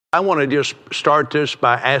I want to just start this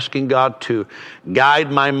by asking God to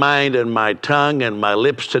guide my mind and my tongue and my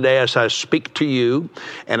lips today as I speak to you.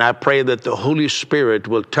 And I pray that the Holy Spirit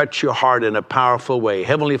will touch your heart in a powerful way.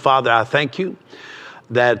 Heavenly Father, I thank you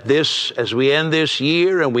that as we end this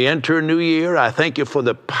year and we enter a new year, I thank you for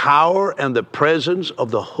the power and the presence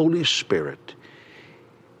of the Holy Spirit.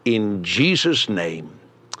 In Jesus' name,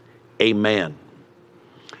 amen.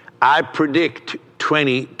 I predict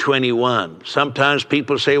 2021. Sometimes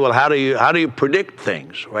people say, well, how do you predict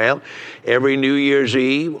things? Well, every New Year's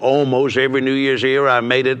Eve, almost every New Year's Eve, I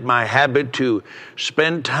made it my habit to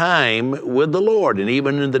spend time with the Lord, and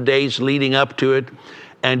even in the days leading up to it,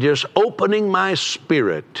 and just opening my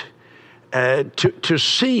spirit to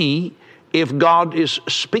see if God is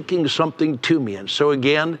speaking something to me. And so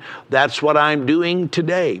again, that's what I'm doing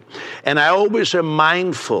today. And I always am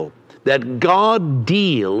mindful that God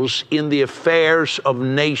deals in the affairs of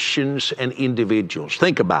nations and individuals.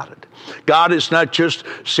 Think about it. God is not just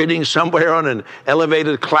sitting somewhere on an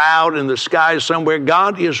elevated cloud in the sky somewhere.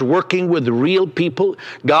 God is working with real people.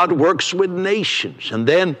 God works with nations. And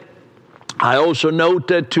then I also note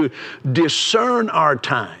that to discern our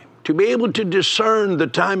time, to be able to discern the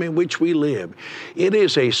time in which we live, it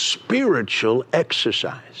is a spiritual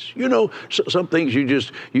exercise. You know, some things you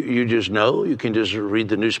just know. You can just read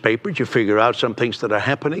the newspapers. You figure out some things that are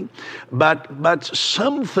happening. But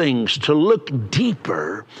some things, to look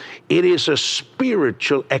deeper, it is a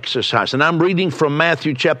spiritual exercise. And I'm reading from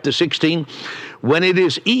Matthew chapter 16. When it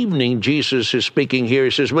is evening, Jesus is speaking here.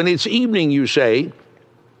 He says, when it's evening, you say,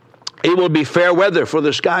 it will be fair weather, for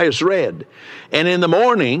the sky is red. And in the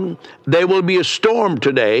morning, there will be a storm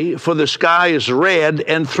today, for the sky is red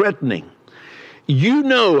and threatening. You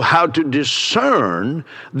know how to discern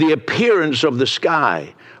the appearance of the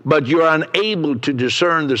sky, but you're unable to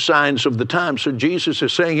discern the signs of the time. So Jesus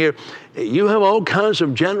is saying here, you have all kinds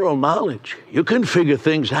of general knowledge. You can figure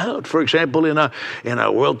things out. For example, in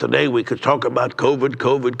our world today, we could talk about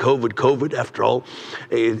COVID. After all,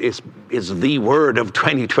 it's the word of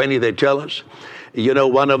 2020, they tell us. You know,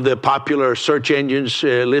 one of the popular search engines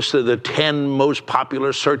listed the 10 most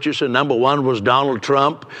popular searches, and number one was Donald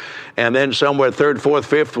Trump. And then somewhere third, fourth,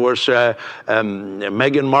 fifth was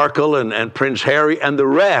Meghan Markle and Prince Harry. And the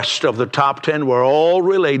rest of the top 10 were all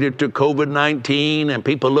related to COVID-19 and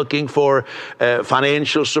people looking for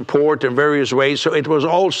financial support in various ways. So it was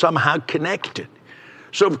all somehow connected.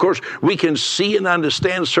 So, of course, we can see and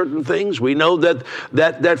understand certain things. We know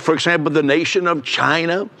that for example, the nation of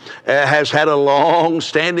China has had a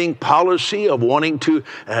long-standing policy of wanting to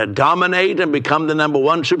dominate and become the number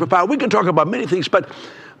one superpower. We can talk about many things, but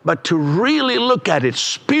to really look at it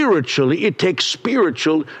spiritually, it takes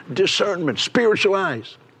spiritual discernment, spiritual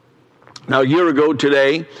eyes. Now, a year ago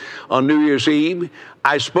today, on New Year's Eve,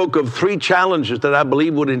 I spoke of 3 challenges that I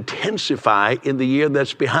believe would intensify in the year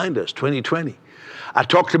that's behind us, 2020. I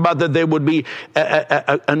talked about that there would be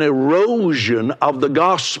an erosion of the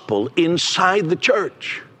gospel inside the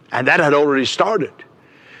church, and that had already started.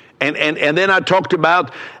 And then I talked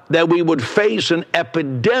about that we would face an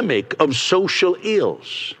epidemic of social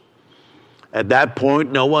ills. At that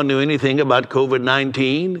point, no one knew anything about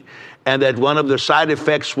COVID-19, and that one of the side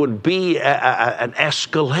effects would be an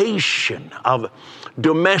escalation of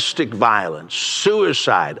domestic violence,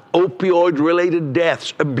 suicide, opioid-related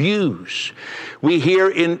deaths, abuse. We hear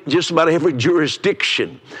in just about every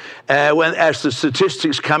jurisdiction, as the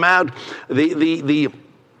statistics come out, the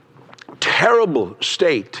terrible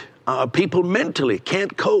state. People mentally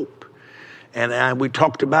can't cope. And we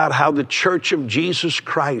talked about how the Church of Jesus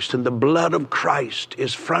Christ and the blood of Christ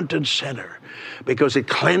is front and center, because it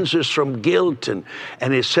cleanses from guilt and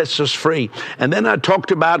it sets us free. And then I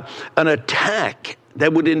talked about an attack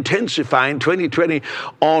that would intensify in 2020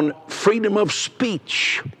 on freedom of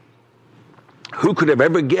speech. Who could have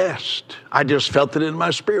ever guessed? I just felt it in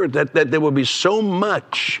my spirit that there would be so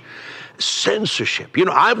much censorship. You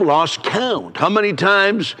know, I've lost count how many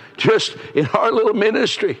times just in our little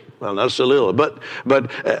ministry, well, not so little, but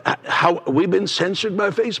how we've been censored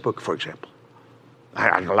by Facebook, for example.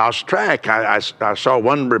 I lost track. I saw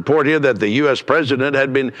one report here that the U.S. president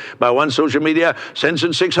had been, by one social media,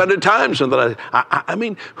 censored 600 times. And I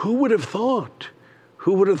mean, who would have thought?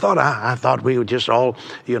 Who would have thought? I thought we would just all,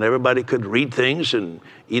 everybody could read things and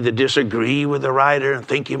either disagree with the writer and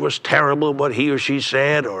think it was terrible what he or she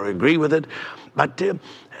said, or agree with it. But,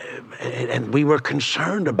 and we were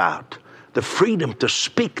concerned about the freedom to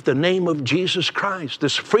speak the name of Jesus Christ,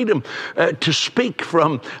 this freedom to speak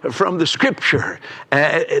from the Scripture,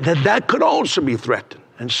 that could also be threatened.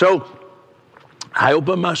 And so I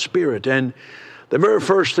opened my spirit, and the very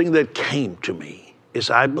first thing that came to me is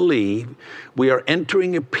I believe we are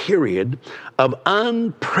entering a period of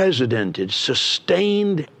unprecedented,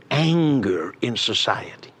 sustained anger in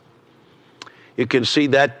society. You can see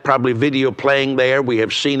that probably video playing there. We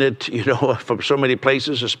have seen it, from so many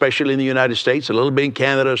places, especially in the United States, a little bit in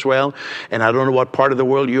Canada as well. And I don't know what part of the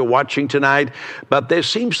world you're watching tonight, but there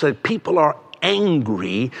seems that people are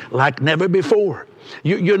angry like never before.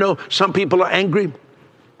 Some people are angry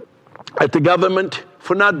at the government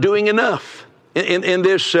for not doing enough. In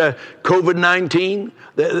this COVID-19,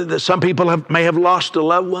 some people may have lost a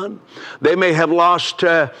loved one. They may have lost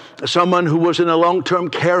someone who was in a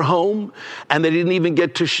long-term care home, and they didn't even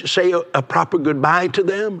get to say a proper goodbye to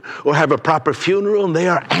them or have a proper funeral, and they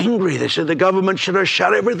are angry. They said the government should have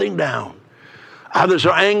shut everything down. Others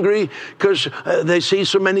are angry because they see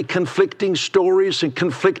so many conflicting stories and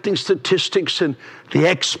conflicting statistics, and the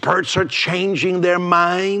experts are changing their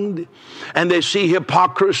mind, and they see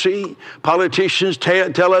hypocrisy. Politicians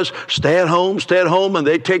tell us, stay at home, and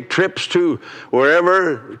they take trips to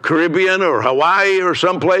wherever, Caribbean or Hawaii or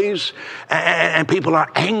someplace, and people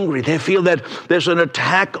are angry. They feel that there's an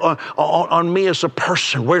attack on me as a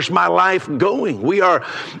person. Where's my life going?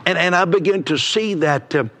 And I begin to see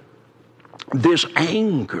that this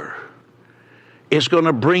anger is going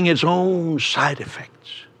to bring its own side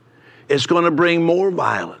effects. It's going to bring more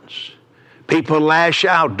violence. People lash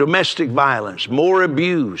out, domestic violence, more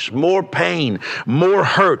abuse, more pain, more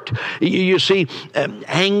hurt. You see,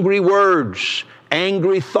 angry words,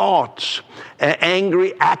 angry thoughts,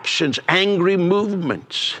 angry actions, angry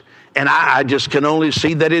movements. And I just can only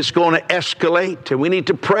see that it's going to escalate, and we need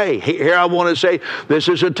to pray. Here I want to say this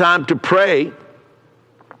is a time to pray.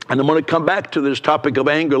 And I'm going to come back to this topic of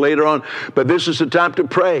anger later on, but this is the time to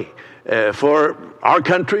pray for our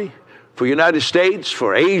country, for United States,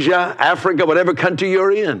 for Asia, Africa, whatever country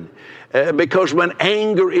you're in. Because when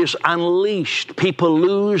anger is unleashed, people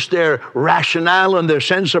lose their rationale and their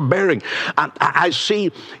sense of bearing. I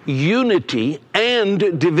see unity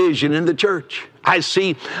and division in the church. I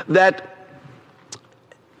see that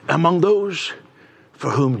among those for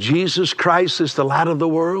whom Jesus Christ is the light of the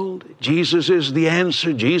world, Jesus is the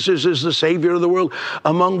answer, Jesus is the Savior of the world,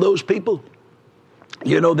 among those people,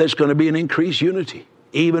 there's going to be an increased unity,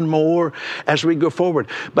 even more as we go forward.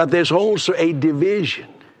 But there's also a division.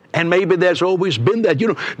 And maybe there's always been that.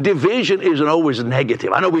 Division isn't always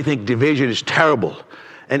negative. I know we think division is terrible.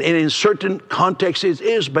 And in certain contexts it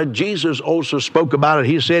is, but Jesus also spoke about it.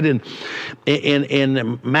 He said in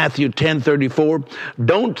Matthew 10:34,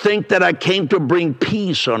 don't think that I came to bring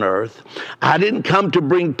peace on earth. I didn't come to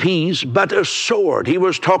bring peace, but a sword. He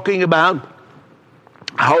was talking about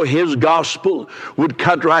how his gospel would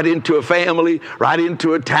cut right into a family, right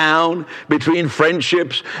into a town, between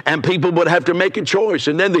friendships, and people would have to make a choice.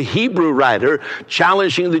 And then the Hebrew writer,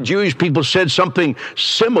 challenging the Jewish people, said something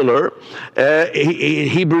similar.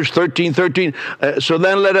 Hebrews 13:13. So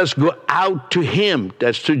then let us go out to him,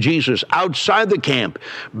 that's to Jesus, outside the camp,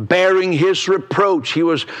 bearing his reproach. He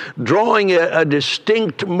was drawing a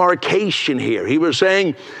distinct marcation here. He was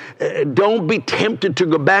saying, don't be tempted to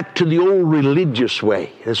go back to the old religious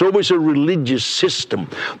way. There's always a religious system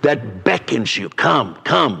that beckons you. Come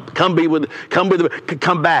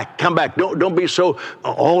back. Don't be so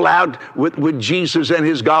all out with Jesus and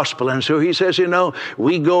his gospel. And so he says,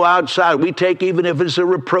 we go outside. We take, even if it's a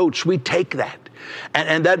reproach, we take that.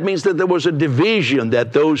 And that means that there was a division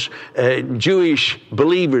that those Jewish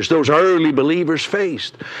believers, those early believers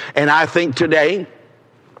faced. And I think today,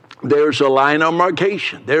 there's a line of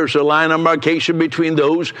marcation. There's a line of marcation between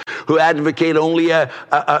those who advocate only a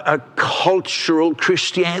cultural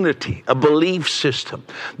Christianity, a belief system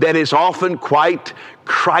that is often quite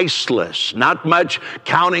Christless, not much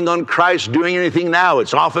counting on Christ doing anything now.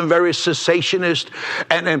 It's often very cessationist,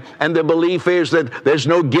 and the belief is that there's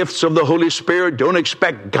no gifts of the Holy Spirit. Don't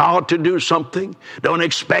expect God to do something. Don't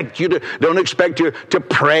expect you to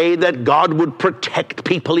pray that God would protect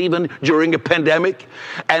people even during a pandemic.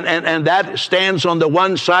 And that stands on the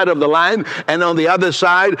one side of the line, and on the other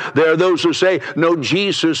side there are those who say, no,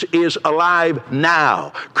 Jesus is alive now.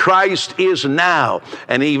 Christ is now.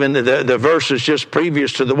 And even the verses just previous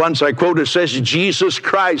to the ones I quoted says Jesus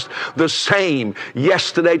Christ the same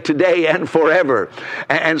yesterday, today, and forever.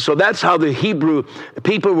 And so that's how the Hebrew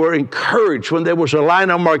people were encouraged when there was a line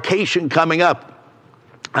of marcation coming up.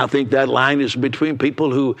 I think that line is between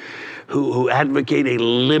people who advocate a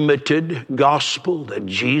limited gospel, that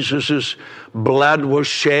Jesus' blood was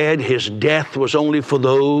shed, his death was only for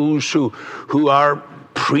those who are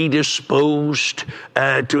predisposed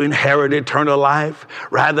to inherit eternal life,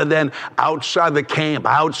 rather than outside the camp,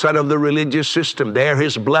 outside of the religious system. There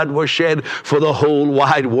his blood was shed for the whole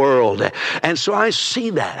wide world. And so I see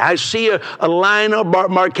that. I see a line of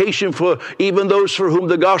markation for even those for whom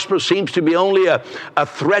the gospel seems to be only a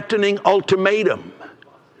threatening ultimatum,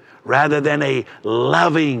 rather than a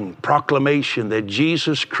loving proclamation that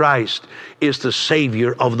Jesus Christ is the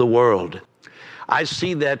Savior of the world. I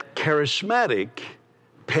see that charismatic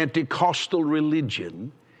Pentecostal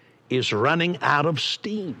religion is running out of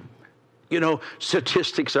steam. You know,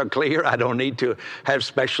 statistics are clear. I don't need to have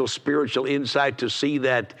special spiritual insight to see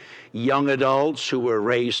that young adults who were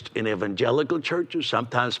raised in evangelical churches,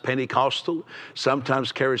 sometimes Pentecostal,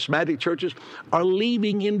 sometimes charismatic churches, are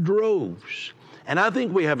leaving in droves. And I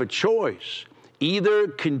think we have a choice: either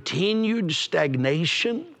continued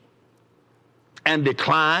stagnation and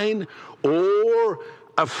decline, or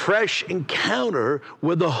a fresh encounter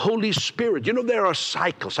with the Holy Spirit. You know, there are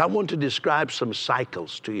cycles. I want to describe some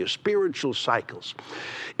cycles to you, spiritual cycles.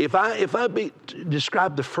 If I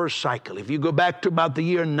describe the first cycle, if you go back to about the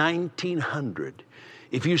year 1900,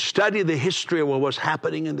 if you study the history of what was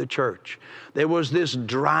happening in the church, there was this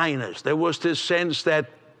dryness. There was this sense that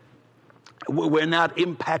we're not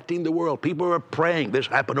impacting the world. People were praying. This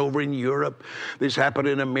happened over in Europe. This happened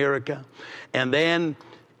in America. And then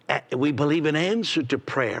we believe in answer to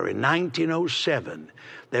prayer. In 1907,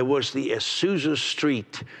 there was the Azusa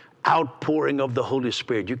Street outpouring of the Holy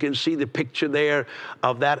Spirit. You can see the picture there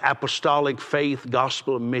of that apostolic faith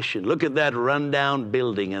gospel mission. Look at that rundown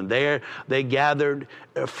building. And there they gathered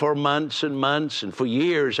for months and months, and for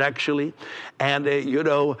years actually. And you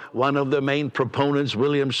know, one of the main proponents,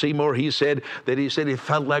 William Seymour, he said it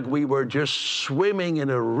felt like we were just swimming in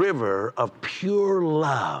a river of pure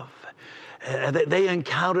love. They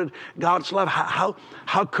encountered God's love.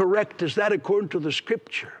 How correct is that according to the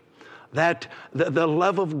Scripture? That the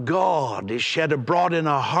love of God is shed abroad in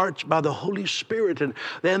our hearts by the Holy Spirit. And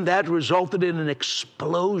then that resulted in an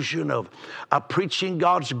explosion of preaching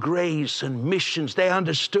God's grace and missions. They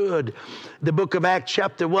understood the book of Acts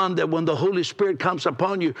chapter 1, that when the Holy Spirit comes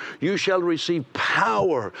upon you, you shall receive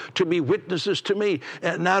power to be witnesses to me,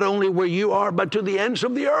 not only where you are, but to the ends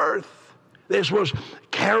of the earth. This was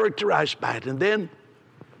characterized by it. And then,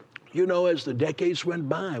 you know, as the decades went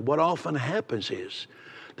by, what often happens is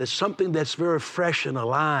that something that's very fresh and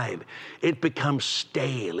alive, it becomes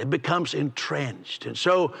stale. It becomes entrenched. And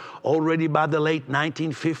so already by the late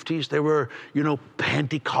 1950s, there were, you know,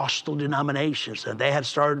 Pentecostal denominations, and they had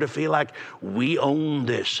started to feel like we own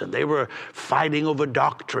this. And they were fighting over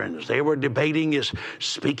doctrines. They were debating, is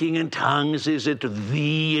speaking in tongues, is it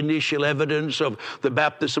the initial evidence of the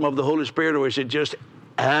baptism of the Holy Spirit, or is it just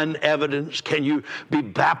an evidence? Can you be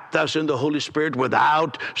baptized in the Holy Spirit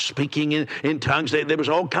without speaking in tongues? There was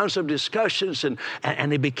all kinds of discussions, and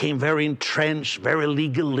it became very entrenched, very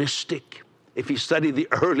legalistic. If you study the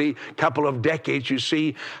early couple of decades, you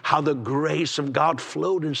see how the grace of God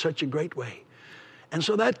flowed in such a great way. And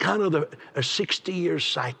so that kind of a 60-year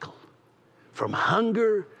cycle, from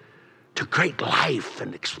hunger to great life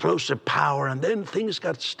and explosive power, and then things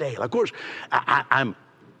got stale. Of course, I'm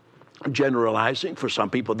generalizing. For some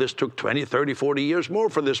people, this took 20, 30, 40 years more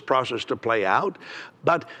for this process to play out.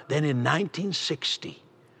 But then in 1960,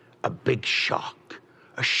 a big shock.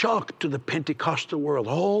 A shock to the Pentecostal world,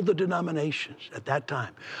 all the denominations at that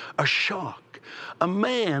time. A shock. A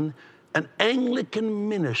man, an Anglican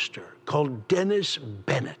minister called Dennis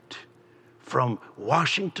Bennett from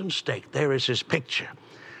Washington State, there is his picture,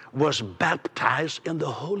 was baptized in the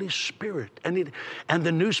Holy Spirit. And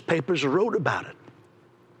the newspapers wrote about it.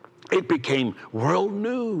 It became world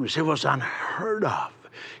news. It was unheard of.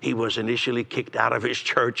 He was initially kicked out of his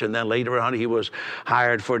church, and then later on he was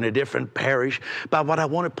hired for in a different parish. But what I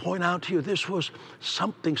want to point out to you, this was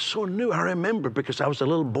something so new. I remember, because I was a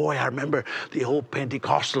little boy, I remember the old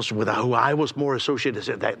Pentecostals with who I was more associated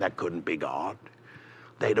said that couldn't be God.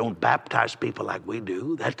 They don't baptize people like we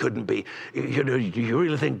do. That couldn't be. You know, do you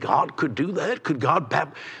really think God could do that? Could God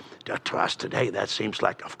baptize? To us today, that seems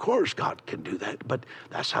like, of course, God can do that. But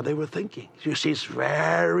that's how they were thinking. You see, it's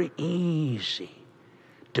very easy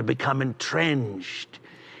to become entrenched.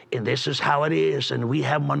 And this is how it is. And we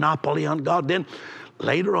have monopoly on God. Then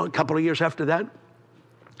later on, a couple of years after that,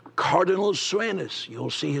 Cardinal Suenis,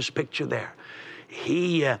 you'll see his picture there.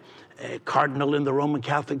 He, cardinal in the Roman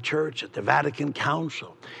Catholic Church at the Vatican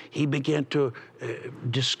Council, he began to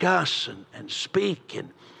discuss and speak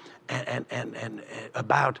and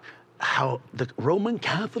about how the Roman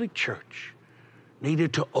Catholic Church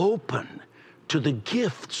needed to open to the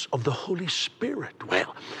gifts of the Holy Spirit.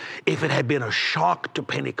 Well, if it had been a shock to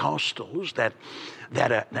Pentecostals that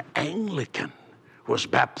an Anglican was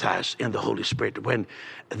baptized in the Holy Spirit, when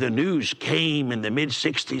the news came in the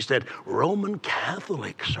mid-60s that Roman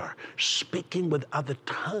Catholics are speaking with other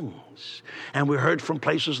tongues, and we heard from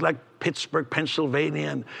places like Pittsburgh,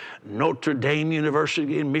 Pennsylvania, and Notre Dame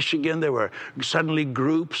University in Michigan, there were suddenly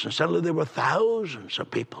groups, and suddenly there were thousands of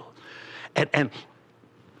people. And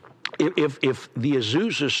if the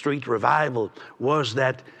Azusa Street revival was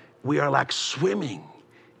that we are like swimming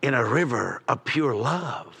in a river of pure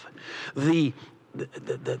love, the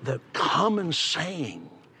common saying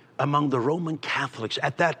among the Roman Catholics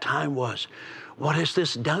at that time was, what has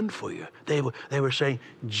this done for you? They were saying,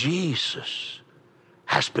 Jesus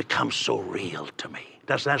has become so real to me.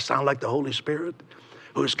 Does that sound like the Holy Spirit,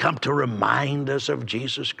 who has come to remind us of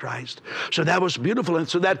Jesus Christ? So that was beautiful. And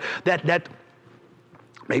so that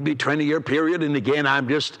maybe 20-year period, and again, I'm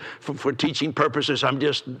just, for teaching purposes, I'm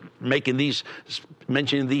just mentioning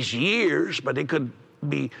these years, but it could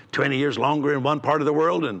be 20 years longer in one part of the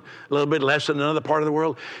world and a little bit less in another part of the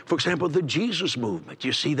world. For example, the Jesus movement.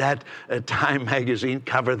 You see that Time magazine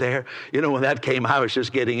cover there? You know, when that came, I was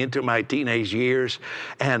just getting into my teenage years,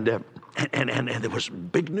 and there was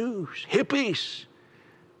big news. Hippies,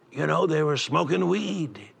 you know, they were smoking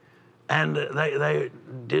weed, and they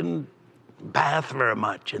didn't bath very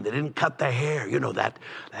much, and they didn't cut their hair. You know that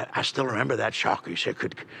I still remember that shocker. You said,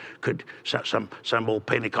 could some old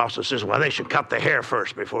Pentecostal says, well, they should cut their hair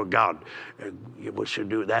first before God should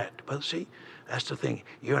do that. Well, see, that's the thing.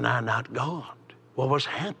 You and I are not God. What was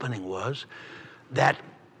happening was that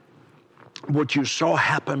what you saw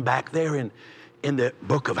happen back there in the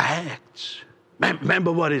book of Acts.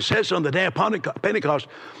 Remember what it says on the day of Pentecost.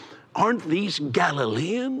 Aren't these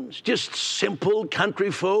Galileans just simple country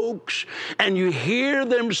folks? And you hear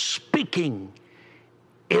them speaking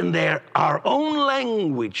in our own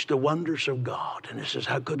language the wonders of God. And this is,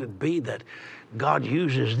 how could it be that God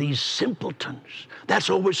uses these simpletons? That's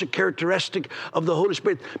always a characteristic of the Holy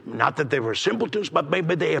Spirit. Not that they were simpletons, but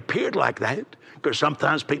maybe they appeared like that. Because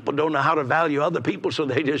sometimes people don't know how to value other people, so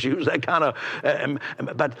they just use that kind of, and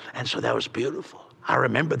so that was beautiful. I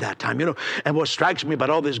remember that time, you know. And what strikes me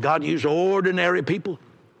about all this, God used ordinary people.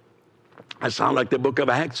 I sound like the book of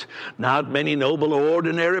Acts. Not many noble or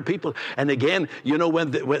ordinary people. And again, you know,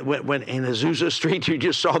 when in Azusa Street, you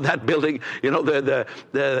just saw that building, you know,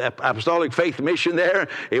 the Apostolic Faith Mission there.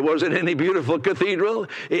 It wasn't any beautiful cathedral.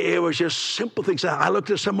 It was just simple things. I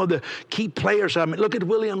looked at some of the key players. I mean, look at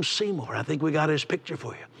William Seymour. I think we got his picture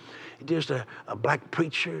for you. Just a black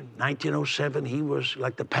preacher, 1907. He was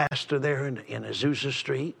like the pastor there in Azusa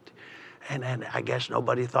Street. And I guess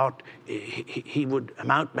nobody thought he would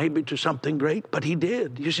amount maybe to something great, but he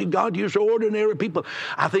did. You see, God used ordinary people.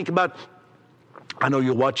 I think about, I know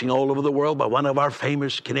you're watching all over the world, but one of our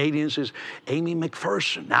famous Canadians is Amy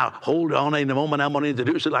McPherson. Now, hold on, in a moment I'm going to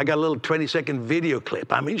introduce it. I got a little 20-second video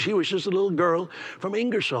clip. I mean, she was just a little girl from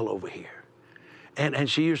Ingersoll over here. And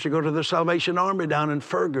she used to go to the Salvation Army down in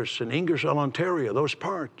Ferguson, Ingersoll, Ontario, those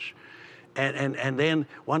parts. And then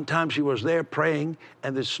one time she was there praying,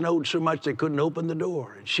 and it snowed so much they couldn't open the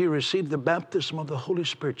door. And she received the baptism of the Holy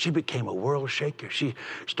Spirit. She became a world shaker. She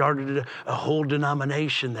started a whole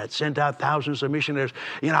denomination that sent out thousands of missionaries.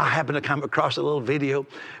 You know, I happened to come across a little video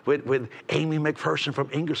with Amy McPherson from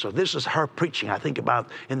Ingersoll. This is her preaching, I think,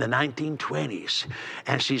 about in the 1920s.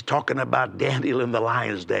 And she's talking about Daniel in the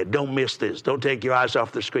lion's den. Don't miss this. Don't take your eyes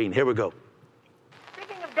off the screen. Here we go.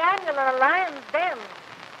 Speaking of Daniel in the lion's den,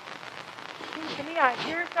 to me, I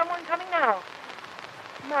hear someone coming now.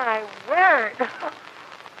 My word.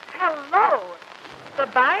 Hello. The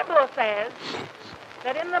Bible says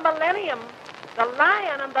that in the millennium, the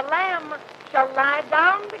lion and the lamb shall lie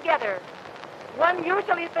down together. One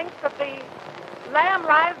usually thinks that the lamb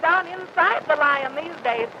lies down inside the lion these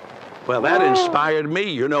days. Well, that inspired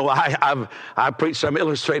me. You know, I preached some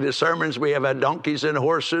illustrated sermons. We have had donkeys and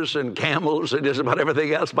horses and camels and just about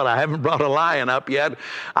everything else, but I haven't brought a lion up yet.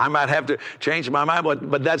 I might have to change my mind,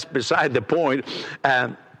 but that's beside the point.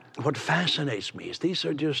 What fascinates me is these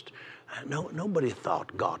are just, nobody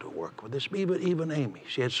thought God would work with this. Even Amy.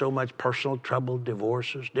 She had so much personal trouble,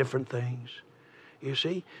 divorces, different things. You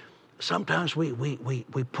see, sometimes we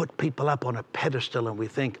put people up on a pedestal and we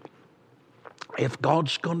think, if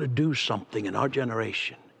God's going to do something in our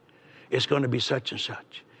generation, it's going to be such and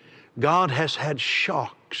such. God has had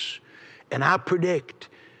shocks, and I predict,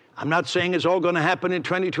 I'm not saying it's all going to happen in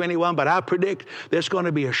 2021, but I predict there's going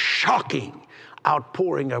to be a shocking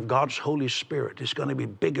outpouring of God's Holy Spirit. It's going to be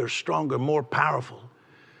bigger, stronger, more powerful,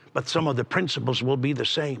 but some of the principles will be the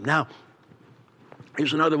same. Now,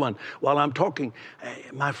 Here's another one. While I'm talking,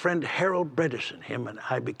 my friend Harold Bredesen, him and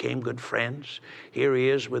I became good friends. Here he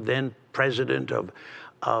is with then president of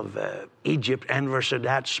Egypt, Anwar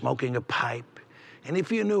Sadat, smoking a pipe. And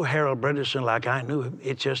if you knew Harold Bredesen like I knew him,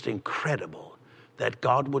 it's just incredible that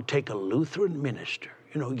God would take a Lutheran minister.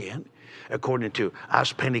 Again, according to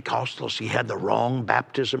us Pentecostals, he had the wrong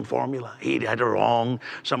baptism formula. He had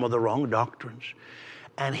some of the wrong doctrines.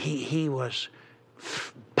 And he was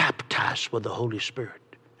baptized with the Holy Spirit.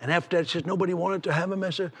 And after that, says nobody wanted to have him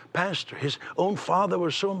as a pastor. His own father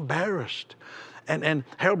was so embarrassed. And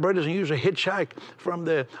Harold Bredesen used to hitchhike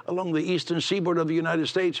along the eastern seaboard of the United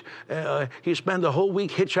States. He spent the whole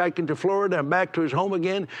week hitchhiking to Florida and back to his home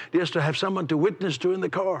again just to have someone to witness to in the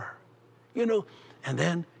car. And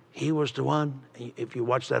then he was the one, if you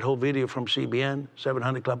watch that whole video from CBN,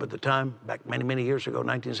 700 Club at the time, back many, many years ago,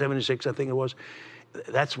 1976, I think it was,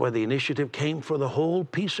 that's where the initiative came for the whole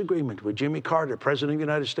peace agreement with Jimmy Carter, President of the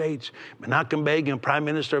United States, Menachem Begin, Prime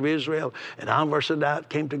Minister of Israel, and Anwar Sadat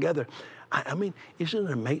came together. I mean, isn't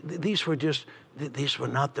it amazing? These were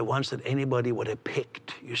not the ones that anybody would have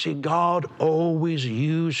picked. You see, God always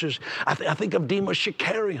uses, I think of Demos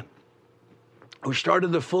Shakarian, who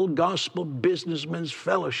started the Full Gospel Businessmen's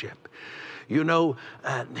Fellowship.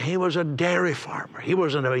 He was a dairy farmer. He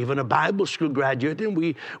wasn't even a Bible school graduate. And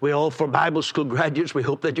we all, for Bible school graduates, we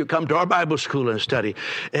hope that you come to our Bible school and study.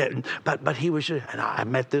 But he was, and I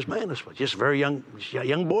met this man, just a very young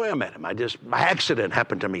boy I met him. By accident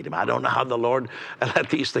happened to meet him. I don't know how the Lord let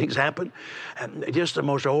these things happen. And just the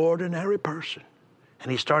most ordinary person.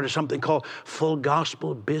 And he started something called Full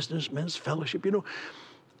Gospel Businessmen's Fellowship.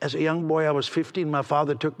 As a young boy, I was 15. My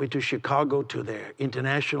father took me to Chicago to their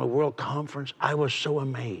International World Conference. I was so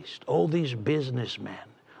amazed. All these businessmen,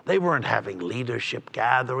 they weren't having leadership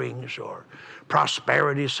gatherings or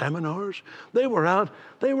prosperity seminars. They were out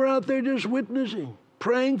there just witnessing,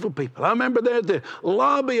 praying for people. I remember there at the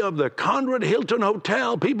lobby of the Conrad Hilton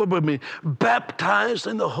Hotel, people were being baptized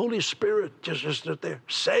in the Holy Spirit, just there,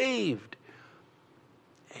 saved.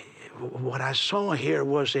 What I saw here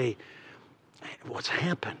was what's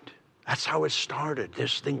happened. That's how it started.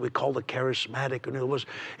 This thing we call the charismatic, and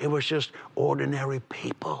it was just ordinary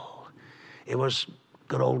people. It was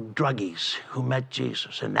good old druggies who met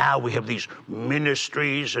Jesus, and now we have these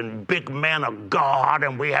ministries and big men of God,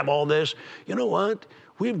 and we have all this. You know what?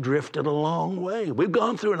 We've drifted a long way. We've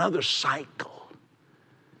gone through another cycle.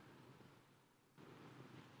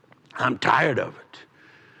 I'm tired of it.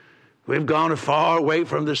 We've gone far away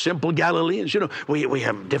from the simple Galileans. We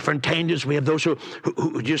have different tangents. We have those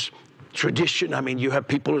who just tradition. I mean, you have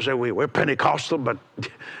people who say, we're Pentecostal, but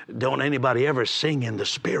don't anybody ever sing in the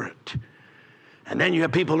Spirit. And then you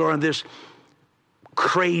have people who are in this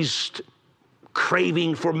crazed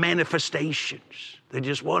craving for manifestations. They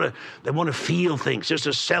just want to feel things, just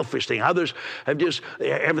a selfish thing. Others have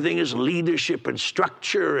everything is leadership and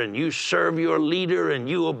structure, and you serve your leader and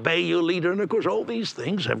you obey your leader. And of course, all these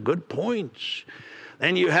things have good points.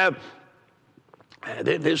 Then you have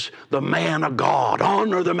the man of God,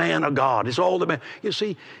 honor the man of God. It's all the man. You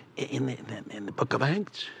see, in the book of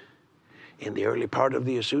Acts, in the early part of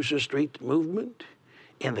the Azusa Street movement,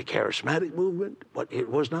 in the charismatic movement, it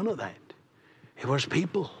was none of that. It was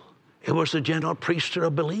people. It was the general priesthood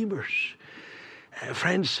of believers.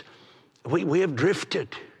 Friends, we have drifted.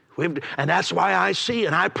 And that's why I see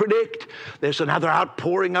and I predict there's another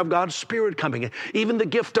outpouring of God's Spirit coming in. Even the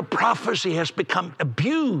gift of prophecy has become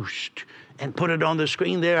abused. And put it on the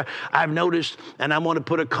screen there. I've noticed, and I want to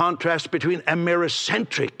put a contrast between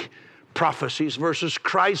Americentric prophecies versus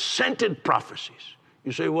Christ-centered prophecies.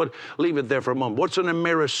 You say, well, leave it there for a moment. What's an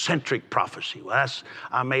Americentric prophecy? Well,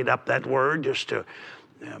 I made up that word just to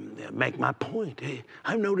make my point. Hey,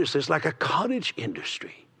 I've noticed there's like a cottage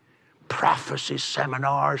industry. Prophecy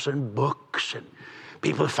seminars and books, and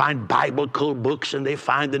people find biblical books and they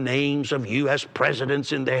find the names of U.S.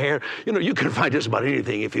 presidents in there. You can find just about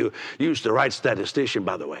anything if you use the right statistician,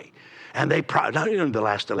 by the way. And not in the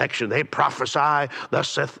last election, they prophesy,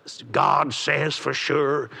 thus God says for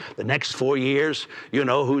sure, the next 4 years,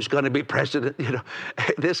 who's going to be president.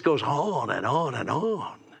 This goes on and on and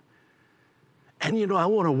on. And, I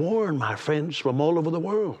want to warn my friends from all over the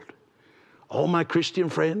world. All my Christian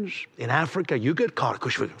friends in Africa, you get caught.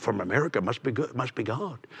 Because from America, must be good, must be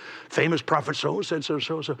God. Famous prophet so said so.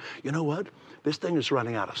 You know what? This thing is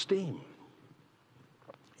running out of steam.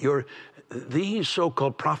 These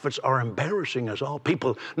so-called prophets are embarrassing us all.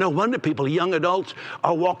 No wonder young adults,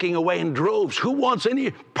 are walking away in droves. Who wants any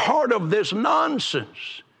part of this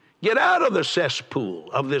nonsense? Get out of the cesspool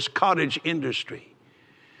of this cottage industry.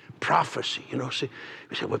 prophecy. See,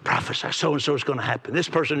 we say, well, prophesy, so-and-so is going to happen. This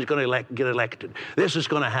person is going to get elected. This is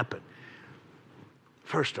going to happen.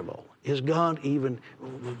 First of all, is God even,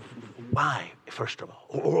 why, first of all?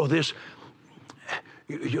 Or this,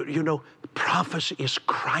 prophecy is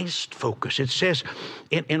Christ-focused. It says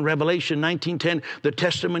in Revelation 19:10, the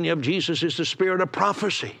testimony of Jesus is the spirit of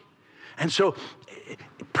prophecy. And so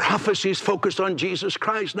prophecy is focused on Jesus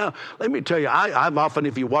Christ. Now, let me tell you, I've often,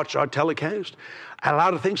 if you watch our telecast, a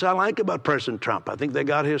lot of things I like about President Trump. I think they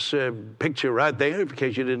got his picture right there, in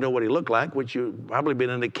case you didn't know what he looked like, which you've probably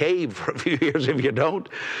been in a cave for a few years if you don't.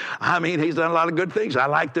 I mean, he's done a lot of good things. I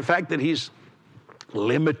like the fact that he's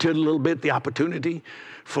limited a little bit the opportunity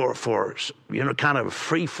for kind of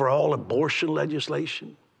free-for-all abortion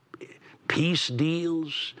legislation, peace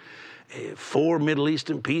deals, 4 Middle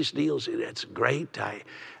Eastern peace deals. That's great.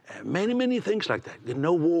 Many things like that.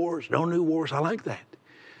 No wars, no new wars. I like that.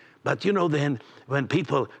 But then when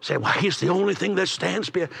people say, well, he's the only thing that stands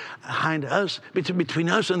behind us, between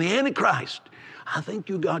us and the Antichrist, I think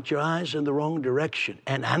you got your eyes in the wrong direction.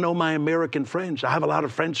 And I know my American friends. I have a lot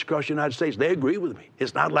of friends across the United States. They agree with me.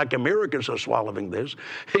 It's not like Americans are swallowing this.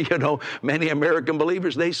 Many American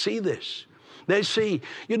believers, they see this. They see,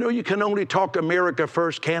 you can only talk America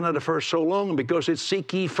first, Canada first so long because it's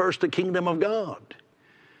seek ye first the kingdom of God.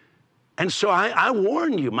 And so I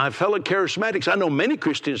warn you, my fellow charismatics, I know many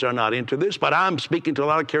Christians are not into this, but I'm speaking to a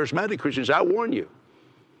lot of charismatic Christians. I warn you,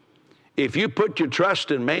 if you put your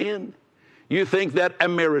trust in man, you think that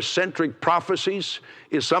Americentric prophecies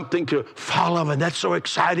is something to follow, and that's so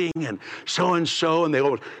exciting, and so, and they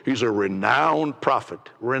always, he's a renowned prophet.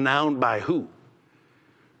 Renowned by who?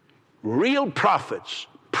 Real prophets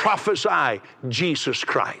prophesy Jesus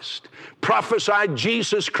Christ. Prophesy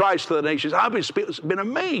Jesus Christ to the nations. I've been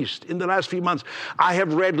amazed in the last few months. I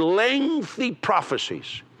have read lengthy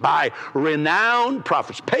prophecies by renowned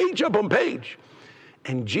prophets, page upon page.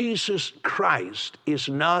 And Jesus Christ is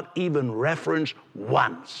not even referenced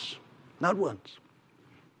once. Not once.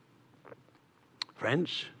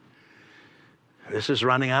 Friends, this is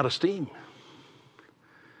running out of steam.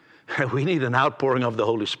 We need an outpouring of the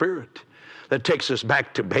Holy Spirit that takes us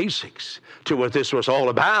back to basics, to what this was all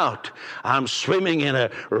about. I'm swimming in a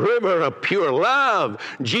river of pure love.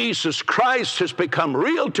 Jesus Christ has become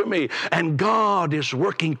real to me, and God is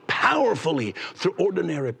working powerfully through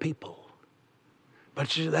ordinary people. But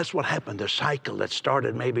see, that's what happened, the cycle that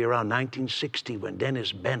started maybe around 1960 when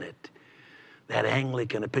Dennis Bennett, that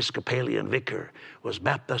Anglican Episcopalian vicar, was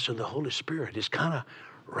baptized in the Holy Spirit. It's kind of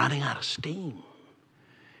running out of steam.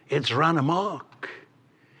 It's run amok.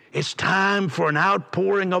 It's time for an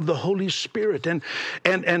outpouring of the Holy Spirit. And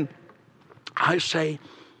I say,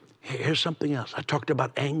 here's something else. I talked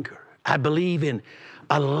about anger. I believe in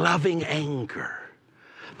a loving anger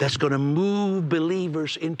that's going to move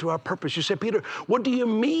believers into our purpose. You say, Peter, what do you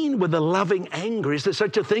mean with a loving anger? Is there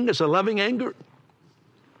such a thing as a loving anger?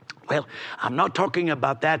 Well, I'm not talking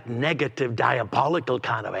about that negative, diabolical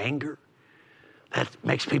kind of anger that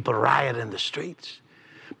makes people riot in the streets.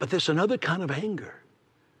 But there's another kind of anger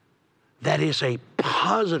that is a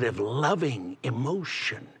positive, loving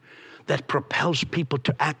emotion that propels people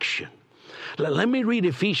to action. Let me read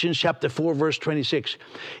Ephesians chapter 4, verse 26.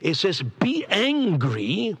 It says, be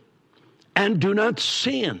angry and do not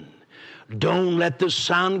sin. Don't let the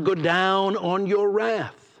sun go down on your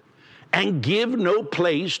wrath, and give no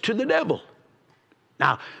place to the devil.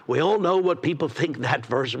 Now, we all know what people think that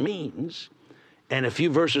verse means. And a few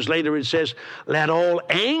verses later it says, let all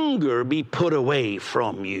anger be put away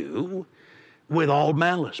from you with all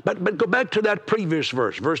malice. But go back to that previous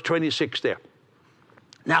verse, verse 26 there.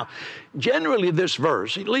 Now, generally this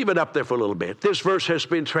verse, leave it up there for a little bit. This verse has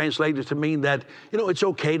been translated to mean that, it's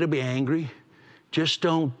okay to be angry. Just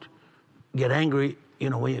don't get angry,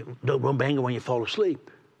 don't be angry when you fall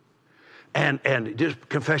asleep. And just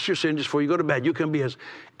confess your sin just before you go to bed. You can be as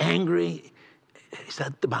angry. Is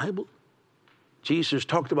that the Bible? Jesus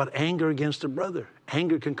talked about anger against a brother.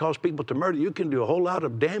 Anger can cause people to murder. You can do a whole lot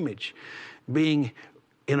of damage being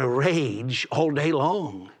in a rage all day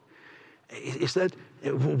long.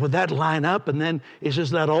 Would that line up? And then is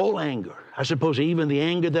that all anger? I suppose even the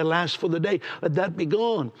anger that lasts for the day, let that be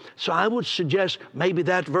gone. So I would suggest maybe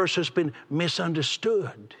that verse has been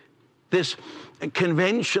misunderstood. This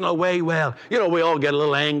conventional way, we all get a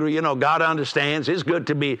little angry. God understands. It's good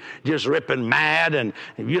to be just ripping mad and,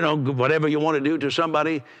 whatever you want to do to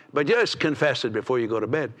somebody. But just confess it before you go to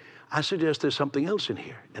bed. I suggest there's something else in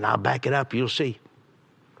here. And I'll back it up. You'll see.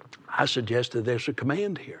 I suggest that there's a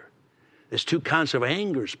command here. There's two kinds of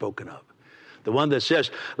anger spoken of. The one that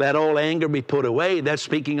says, let all anger be put away, that's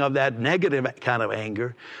speaking of that negative kind of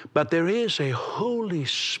anger. But there is a Holy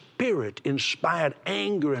Spirit-inspired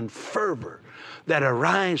anger and fervor that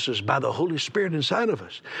arises by the Holy Spirit inside of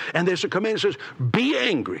us. And there's a command that says, be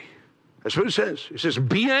angry. That's what it says. It says,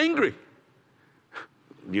 be angry.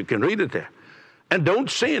 You can read it there. And don't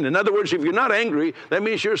sin. In other words, if you're not angry, that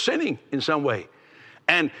means you're sinning in some way.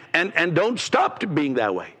 And don't stop being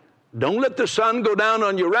that way. Don't let the sun go down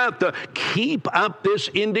on your wrath. Keep up this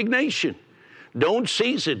indignation. Don't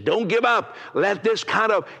cease it. Don't give up. Let this kind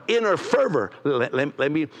of inner fervor.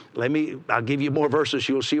 I'll give you more verses.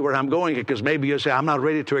 You'll see where I'm going, because maybe you'll say, I'm not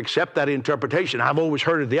ready to accept that interpretation. I've always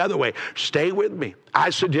heard it the other way. Stay with me.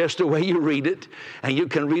 I suggest the way you read it, and you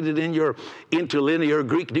can read it in your interlinear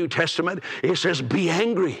Greek New Testament. It says, be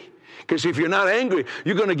angry. Because if you're not angry,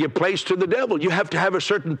 you're going to give place to the devil. You have to have a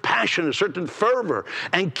certain passion, a certain fervor,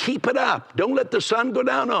 and keep it up. Don't let the sun go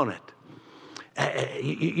down on it.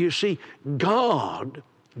 You see, God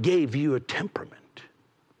gave you a temperament.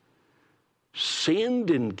 Sin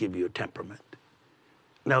didn't give you a temperament.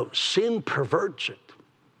 No, sin perverts it.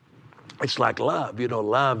 It's like love. You know,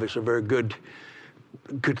 love is a very good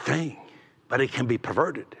thing, but it can be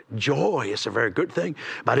perverted. Joy is a very good thing,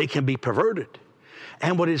 but it can be perverted.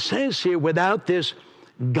 And what it says here, without this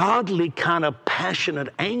godly kind of passionate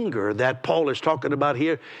anger that Paul is talking about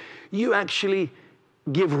here, you actually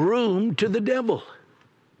give room to the devil.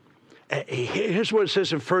 Here's what it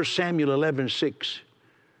says in 1 Samuel 11:6.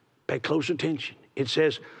 Pay close attention. It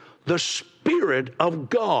says, the Spirit of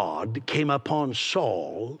God came upon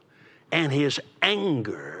Saul, and his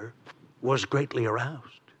anger was greatly aroused.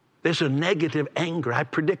 There's a negative anger. I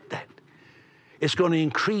predict that. It's going to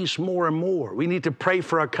increase more and more. We need to pray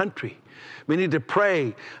for our country. We need to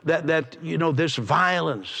pray that this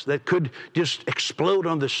violence that could just explode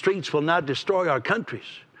on the streets will not destroy our countries.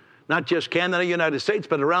 Not just Canada, United States,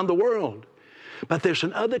 but around the world. But there's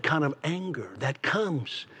another kind of anger that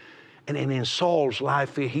comes. And in Saul's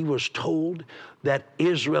life, he was told that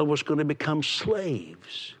Israel was going to become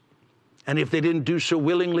slaves. And if they didn't do so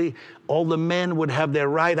willingly, all the men would have their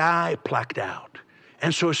right eye plucked out.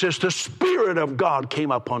 And so it says the Spirit of God came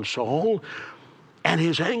upon Saul, and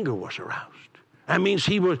his anger was aroused. That means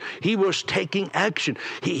he was taking action.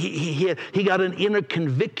 He got an inner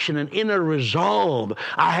conviction, an inner resolve.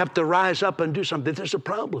 I have to rise up and do something. There's a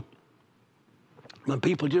problem. When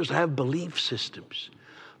people just have belief systems,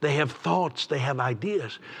 they have thoughts, they have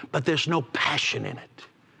ideas, but there's no passion in it.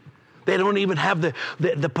 They don't even have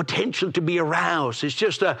the potential to be aroused. It's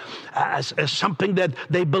just a something that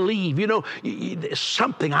they believe. You know,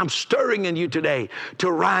 something I'm stirring in you today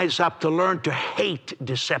to rise up, to learn to hate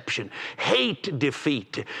deception, hate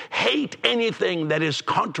defeat, hate anything that is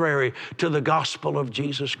contrary to the gospel of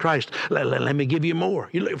Jesus Christ. Let me give you more.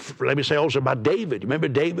 Let me say also about David. Remember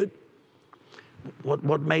David?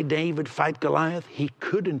 What made David fight Goliath? He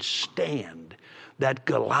couldn't stand that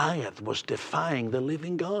Goliath was defying the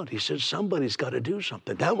living God. He said, somebody's got to do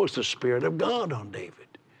something. That was the Spirit of God on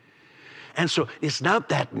David. And so it's not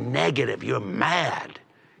that negative. You're mad.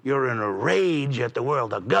 You're in a rage at the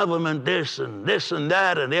world, the government, this and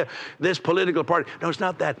that, and this political party. No, it's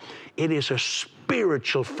not that. It is a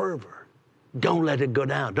spiritual fervor. Don't let it go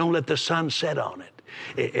down. Don't let the sun set on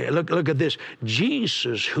it. Look at this.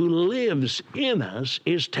 Jesus, who lives in us,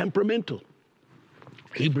 is temperamental.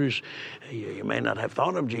 Hebrews, you may not have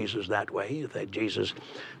thought of Jesus that way. You think Jesus,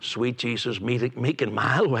 sweet Jesus, meek and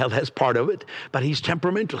mild. Well, that's part of it. But he's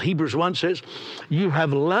temperamental. Hebrews 1 says, you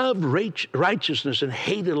have loved righteousness and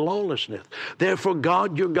hated lawlessness. Therefore,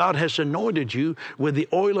 God, your God, has anointed you with the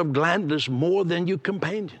oil of gladness more than your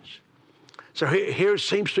companions. So here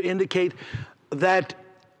seems to indicate that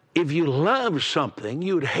if you love something,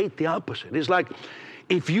 you would hate the opposite. It's like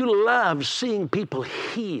if you love seeing people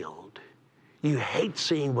healed, you hate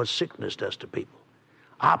seeing what sickness does to people.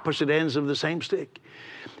 Opposite ends of the same stick.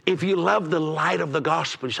 If you love the light of the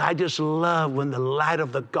gospel, you say, I just love when the light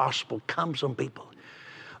of the gospel comes on people,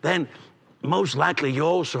 then most likely you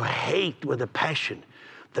also hate with a passion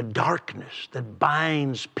the darkness that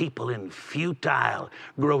binds people in futile,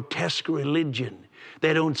 grotesque religion.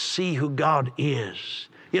 They don't see who God is.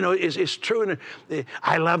 You know, it's true.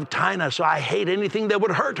 I love Tina, so I hate anything that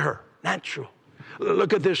would hurt her. Natural.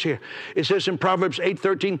 Look at this here. It says in Proverbs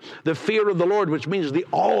 8:13, the fear of the Lord, which means the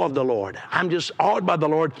awe of the Lord. I'm just awed by the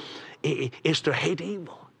Lord, is to hate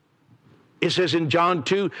evil. It says in John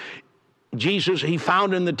 2, Jesus, he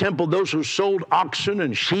found in the temple those who sold oxen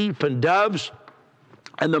and sheep and doves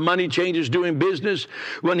and the money changers doing business.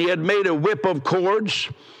 When he had made a whip of cords,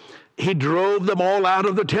 he drove them all out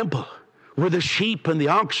of the temple. with the sheep and the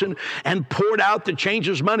oxen and poured out the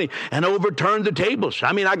changers' money and overturned the tables.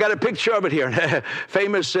 I mean, I got a picture of it here.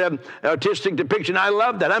 Famous artistic depiction. I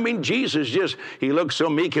love that. I mean, Jesus he looked so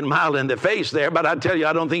meek and mild in the face there, but I tell you,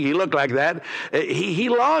 I don't think he looked like that. He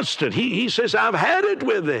lost it. He says, I've had it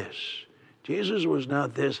with this. Jesus was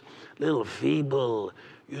not this little feeble,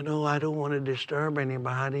 I don't want to disturb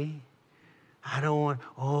anybody. I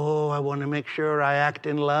want to make sure I act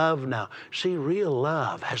in love now. See, real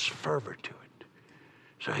love has fervor to it.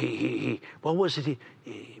 So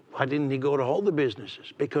why didn't he go to all the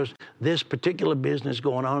businesses? Because this particular business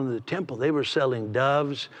going on in the temple, they were selling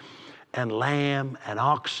doves and lamb and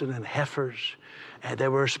oxen and heifers. And they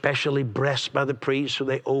were especially blessed by the priests, so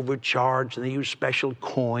they overcharged, and they used special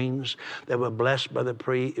coins that were blessed by the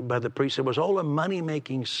priests. It was all a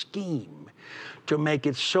money-making scheme to make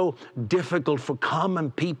it so difficult for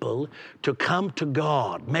common people to come to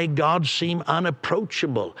God, make God seem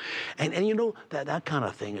unapproachable. And that kind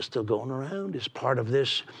of thing is still going around. It's part of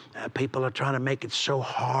this. People are trying to make it so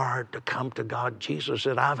hard to come to God. Jesus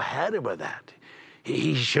said, I've had it with that.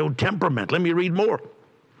 He showed temperament. Let me read more.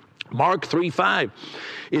 Mark 3:5,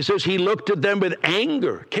 it says he looked at them with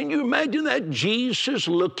anger. Can you imagine that? Jesus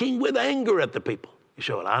looking with anger at the people. You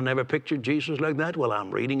say, well, I never pictured Jesus like that. Well,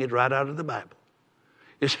 I'm reading it right out of the Bible.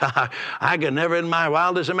 I could never in my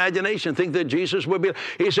wildest imagination think that Jesus would be.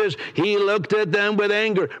 He says he looked at them with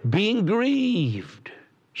anger, being grieved.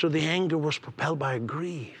 So the anger was propelled by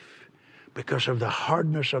grief because of the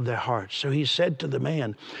hardness of their hearts. So he said to the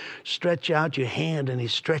man, stretch out your hand, and he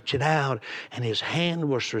stretched it out, and his hand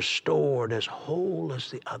was restored as whole as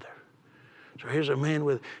the other. So here's a man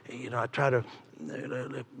with, I try to,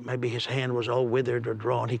 maybe his hand was all withered or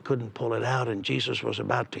drawn. He couldn't pull it out, and Jesus was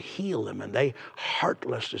about to heal him, and they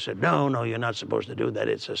heartlessly said, no, you're not supposed to do that.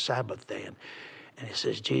 It's a Sabbath day. And he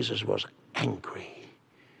says Jesus was angry,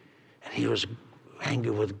 and he was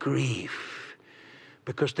angry with grief,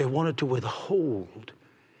 because they wanted to withhold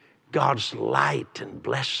God's light and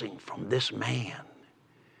blessing from this man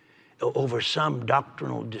over some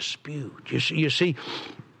doctrinal dispute. You see,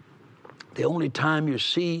 the only time you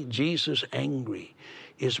see Jesus angry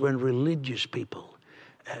is when religious people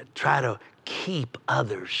try to keep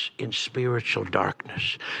others in spiritual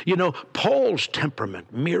darkness. Paul's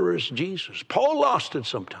temperament mirrors Jesus. Paul lost it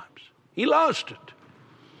sometimes. He lost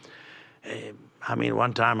it.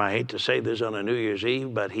 One time, I hate to say this on a New Year's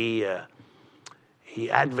Eve, but he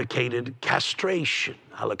advocated castration.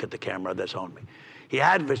 I look at the camera that's on me. He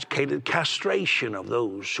advocated castration of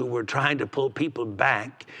those who were trying to pull people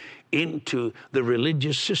back into the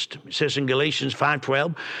religious system. It says in Galatians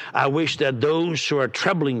 5:12, I wish that those who are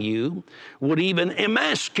troubling you would even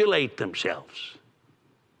emasculate themselves.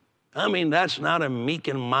 That's not a meek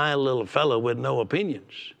and mild little fellow with no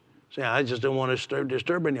opinions. Say, I just don't want to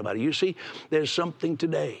disturb anybody. You see, there's something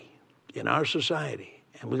today in our society,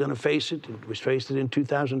 and we're going to face it. We faced it in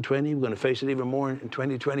 2020. We're going to face it even more in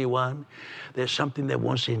 2021. There's something that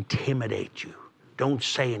wants to intimidate you. Don't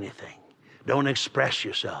say anything. Don't express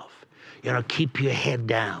yourself. Keep your head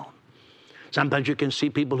down. Sometimes you can see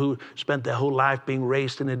people who spent their whole life being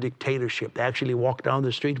raised in a dictatorship. They actually walk down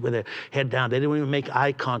the street with their head down. They don't even make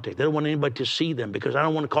eye contact. They don't want anybody to see them because I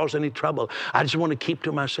don't want to cause any trouble. I just want to keep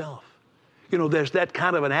to myself. There's that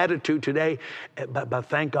kind of an attitude today, but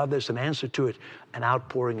thank God there's an answer to it, an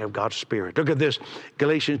outpouring of God's Spirit. Look at this,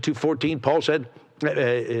 Galatians 2:14, Paul said,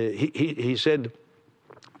 he said,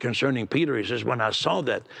 concerning Peter, he says, when I saw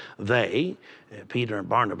that they, Peter and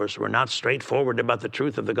Barnabas, were not straightforward about the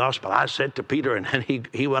truth of the gospel, I said to Peter, and then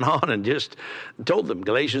he went on and just told them.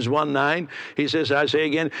 Galatians 1:9, he says, I say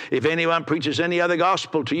again, if anyone preaches any other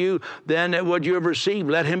gospel to you than what you have received,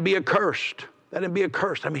 let him be accursed. Let him be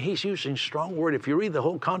accursed. He's using strong word. If you read the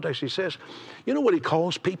whole context, he says, you know what he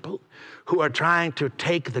calls people who are trying to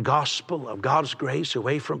take the gospel of God's grace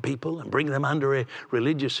away from people and bring them under a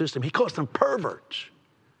religious system? He calls them perverts.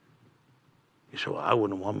 You say, well, I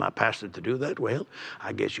wouldn't want my pastor to do that. Well,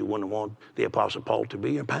 I guess you wouldn't want the Apostle Paul to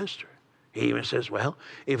be your pastor. He even says, well,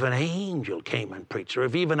 if an angel came and preached, or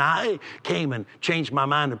if even I came and changed my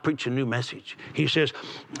mind and preached a new message, he says,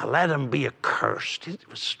 let him be accursed. It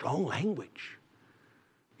was strong language.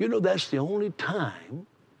 That's the only time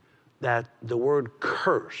that the word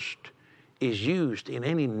cursed is used in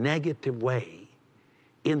any negative way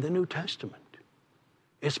in the New Testament.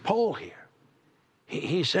 It's Paul here.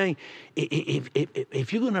 He's saying,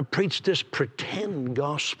 if you're going to preach this pretend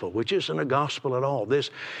gospel, which isn't a gospel at all, this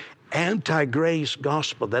anti-grace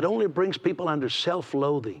gospel that only brings people under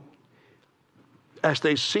self-loathing as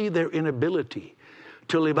they see their inability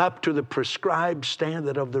to live up to the prescribed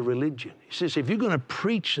standard of the religion. He says, if you're going to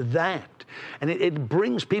preach that, and it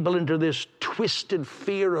brings people into this twisted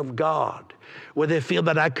fear of God, where they feel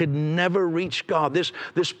that I could never reach God. This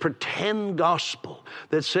pretend gospel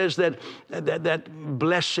that says that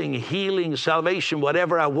blessing, healing, salvation,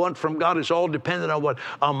 whatever I want from God is all dependent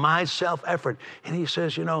on my self-effort. And he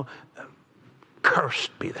says,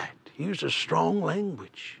 cursed be that. He uses strong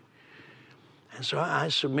language. And so I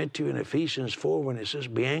submit to you in Ephesians 4 when it says,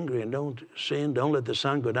 be angry and don't sin. Don't let the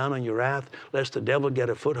sun go down on your wrath, lest the devil get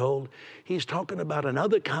a foothold. He's talking about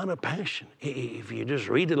another kind of passion. If you just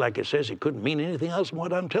read it like it says, it couldn't mean anything else than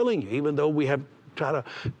what I'm telling you, even though we have tried to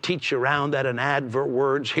teach around that and add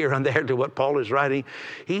words here and there to what Paul is writing.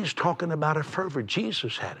 He's talking about a fervor.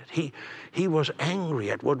 Jesus had it. He was angry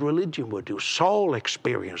at what religion would do. Saul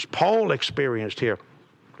experienced, Paul experienced here.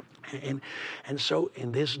 And so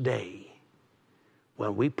in this day,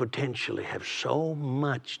 when we potentially have so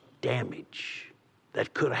much damage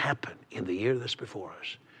that could happen in the year that's before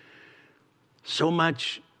us, so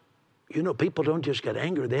much, people don't just get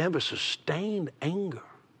angry, they have a sustained anger.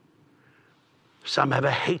 Some have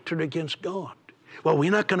a hatred against God. Well, we're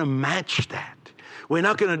not going to match that. We're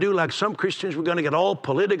not going to do like some Christians. We're going to get all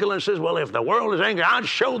political and says, well, if the world is angry, I'll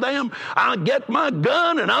show them. I'll get my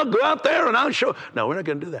gun and I'll go out there and I'll show. No, we're not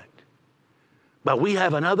going to do that. But we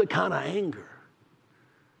have another kind of anger.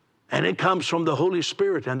 And it comes from the Holy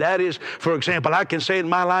Spirit. And that is, for example, I can say in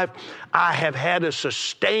my life, I have had a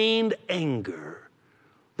sustained anger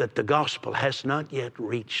that the gospel has not yet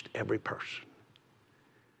reached every person.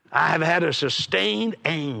 I have had a sustained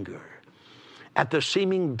anger at the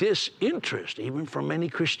seeming disinterest, even from many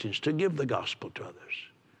Christians, to give the gospel to others.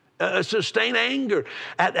 A sustained anger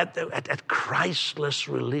at Christless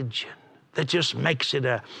religion that just makes it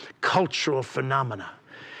a cultural phenomenon.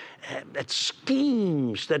 At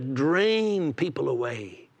schemes that drain people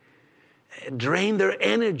away, drain their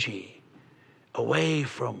energy away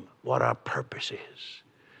from what our purpose is.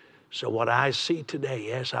 So what I see today,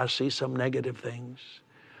 yes, I see some negative things.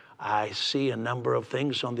 I see a number of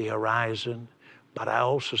things on the horizon, but I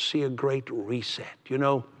also see a great reset.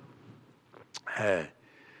 The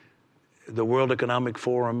World Economic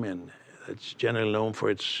Forum, and it's generally known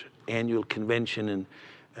for its annual convention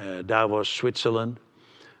in Davos, Switzerland.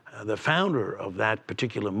 The founder of that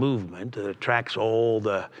particular movement that attracts all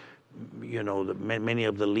many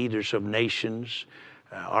of the leaders of nations.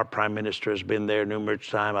 Our prime minister has been there numerous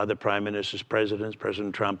times, other prime ministers, presidents,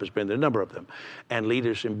 President Trump has been there, a number of them, and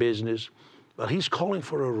leaders in business. Well, he's calling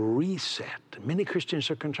for a reset. Many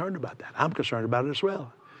Christians are concerned about that. I'm concerned about it as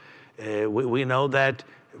well. We know that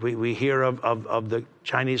we hear of the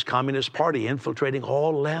Chinese Communist Party infiltrating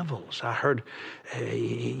all levels. I heard,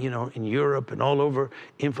 in Europe and all over,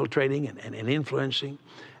 infiltrating and influencing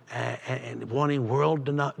and wanting world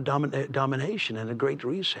domination and a great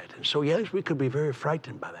reset. And so, yes, we could be very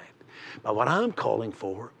frightened by that. But what I'm calling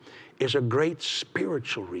for is a great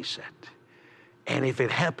spiritual reset. And if it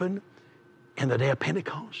happened in the day of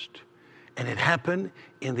Pentecost, and it happened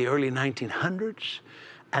in the early 1900s,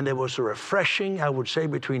 and there was a refreshing, I would say,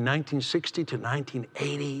 between 1960 to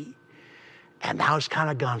 1980. And now it's kind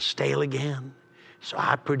of gone stale again. So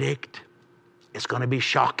I predict it's going to be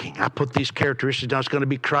shocking. I put these characteristics down. It's going to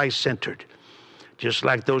be Christ-centered. Just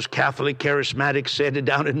like those Catholic charismatics said it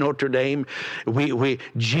down in Notre Dame,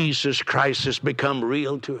 Jesus Christ has become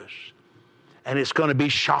real to us. And it's going to be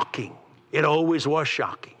shocking. It always was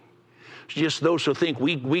shocking. Just those who think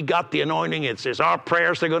we got the anointing, it's our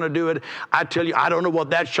prayers, they're going to do it. I tell you, I don't know what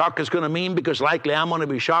that shock is going to mean, because likely I'm going to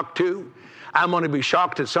be shocked too. I'm going to be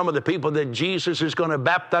shocked at some of the people that Jesus is going to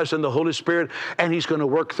baptize in the Holy Spirit, and he's going to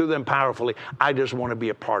work through them powerfully. I just want to be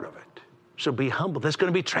a part of it. So be humble. That's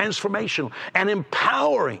going to be transformational and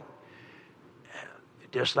empowering,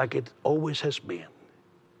 just like it always has been.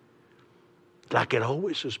 Like it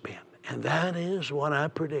always has been. And that is what I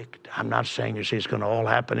predict. I'm not saying it's going to all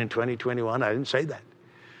happen in 2021. I didn't say that.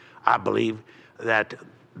 I believe that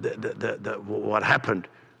what happened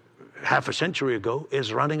half a century ago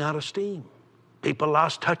is running out of steam. People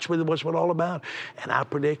lost touch with what's it all about. And I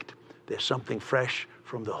predict there's something fresh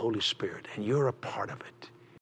from the Holy Spirit, and you're a part of it.